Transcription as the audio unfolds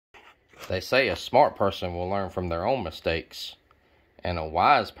They say a smart person will learn from their own mistakes, and a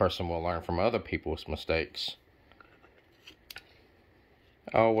wise person will learn from other people's mistakes.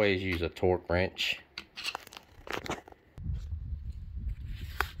 Always use a torque wrench.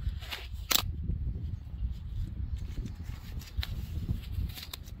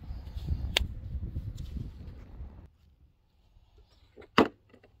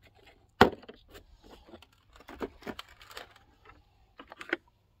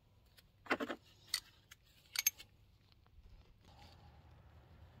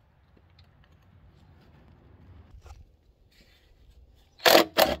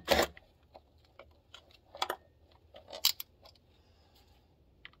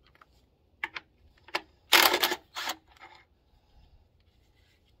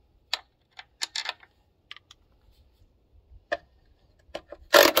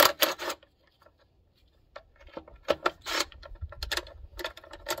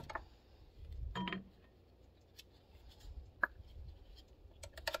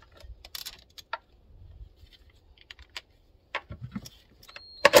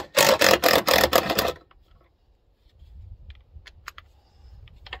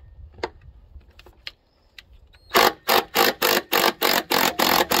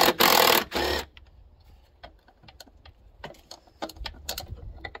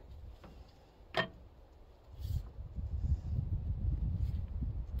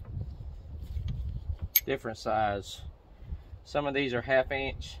 Different size. Some of these are 1/2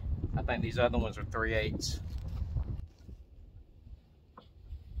 inch. I think these other ones are 3/8.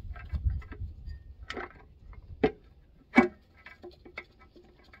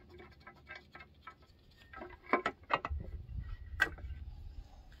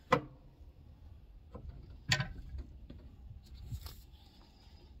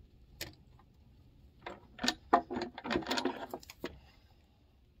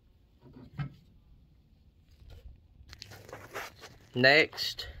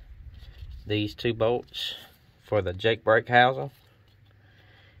 Next, these 2 bolts for the Jake brake housing,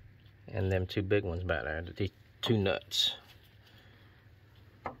 and them 2 big ones back there, the 2 nuts,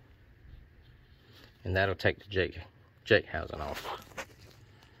 and that'll take the Jake housing off.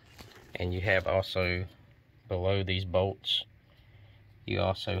 And you have also below these bolts, you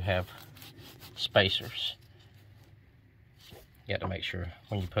also have spacers. You have to make sure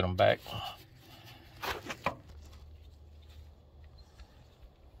when you put them back.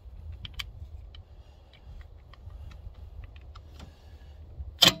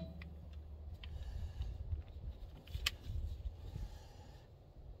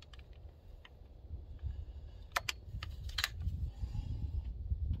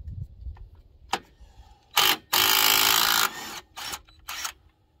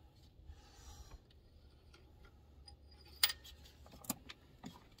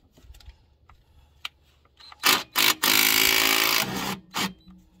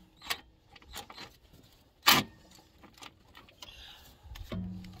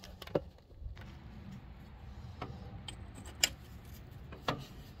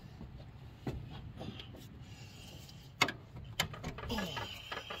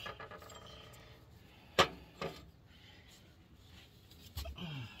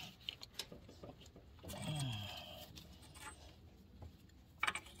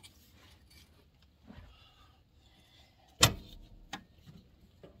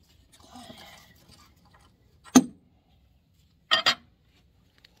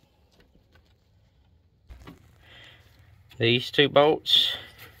 These 2 bolts,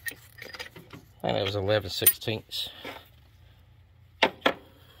 I think it was 11/16.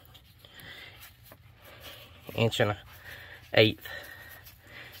 1.1/8.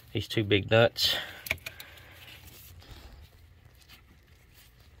 These 2 big nuts.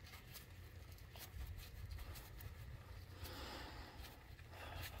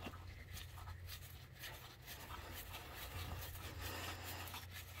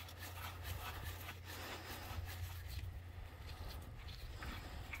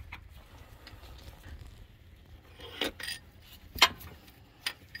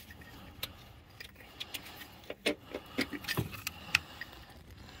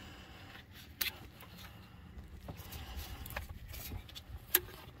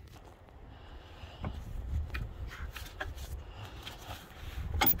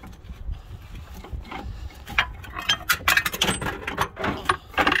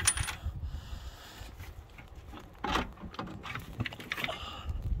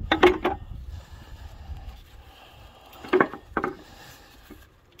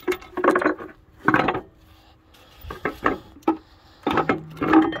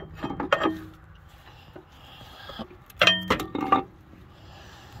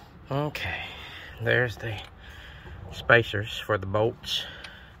 Okay, there's the spacers for the bolts.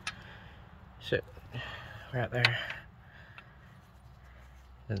 Sit right there.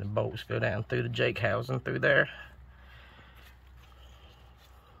 And the bolts go down through the Jake housing through there.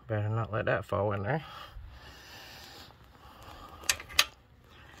 Better not let that fall in there.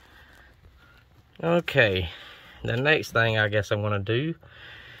 Okay, the next thing I guess I want to do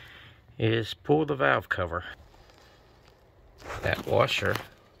is pull the valve cover. That washer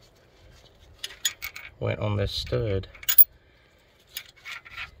went on this stud.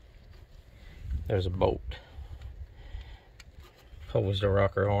 There's a bolt. Pulls the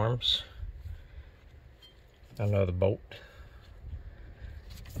rocker arms. Another bolt.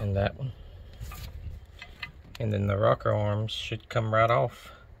 And that one. And then the rocker arms should come right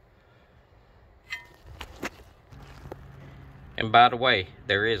off. And by the way,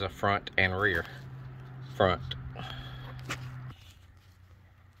 there is a front and rear. Front.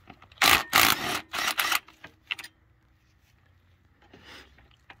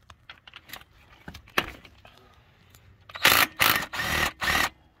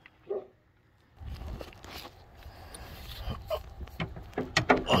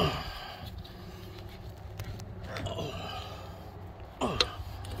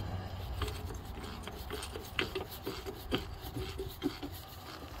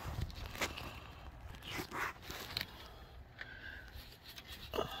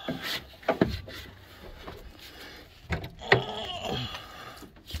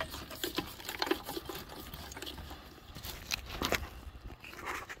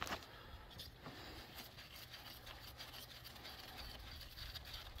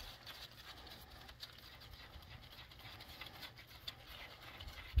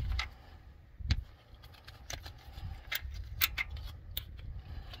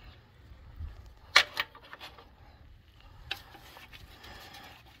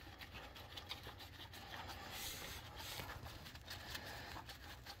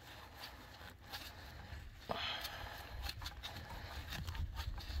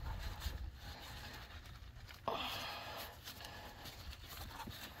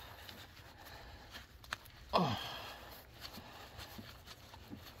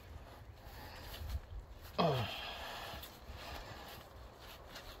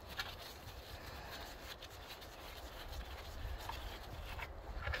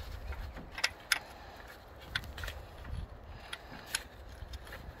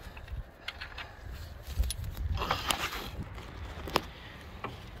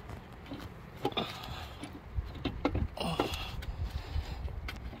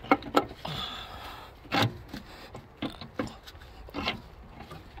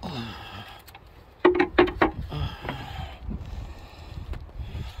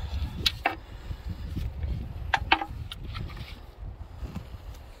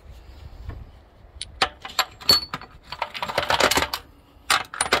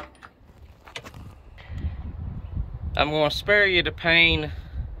 I'm going to spare you the pain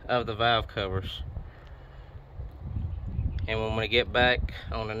of the valve covers. And when we get back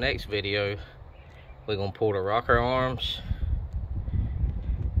on the next video, we're going to pull the rocker arms.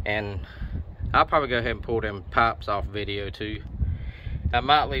 And I'll probably go ahead and pull them pipes off video too. I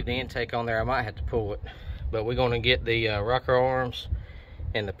might leave the intake on there. I might have to pull it. But we're going to get the rocker arms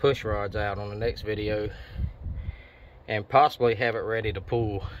and the push rods out on the next video. And possibly have it ready to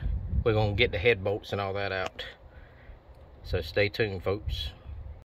pull. We're going to get the head bolts and all that out. So stay tuned, folks.